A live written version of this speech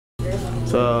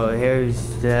So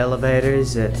here's the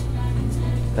elevators at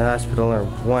the hospital, or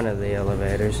one of the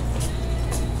elevators.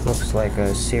 Looks like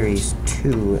a Series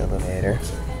 2 elevator.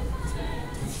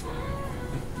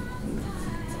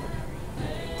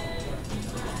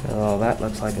 Oh, that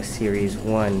looks like a Series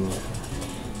 1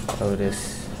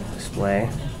 Otis display.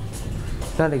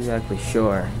 Not exactly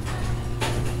sure.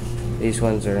 These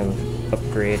ones are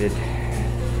upgraded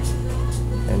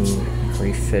and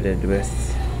refitted with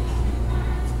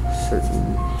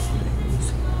certain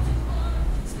things.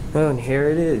 Oh, and here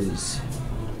it is.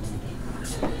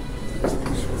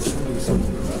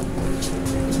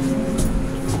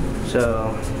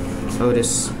 So,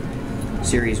 Otis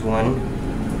Series 1.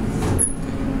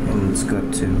 And let's go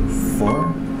up to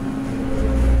 4.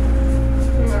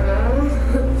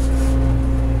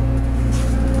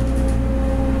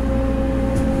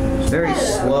 It's very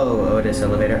slow, Otis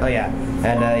elevator. Oh yeah,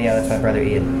 and yeah, that's my brother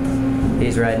Ian.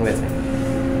 He's riding with me.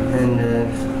 And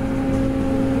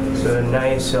so a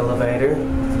nice elevator,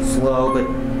 slow but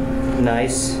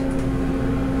nice.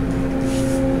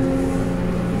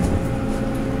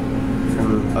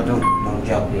 Oh, don't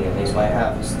jump in. These might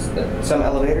have. Some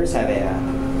elevators have a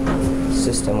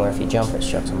system where if you jump, it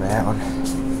shuts them down.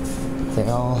 They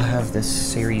all have this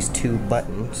Series 2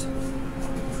 buttons.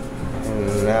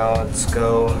 And now let's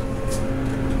go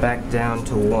back down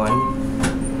to 1.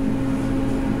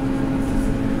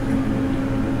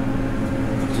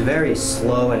 It's very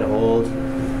slow and old.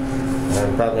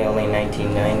 Probably only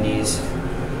 1990s.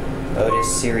 Otis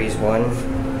Series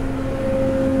 1.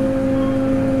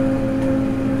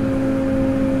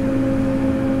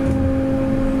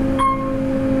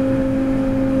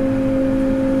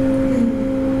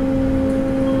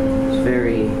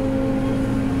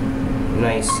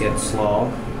 Nice yet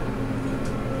slow.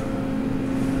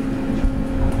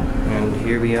 And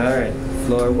here we are at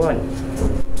floor 1.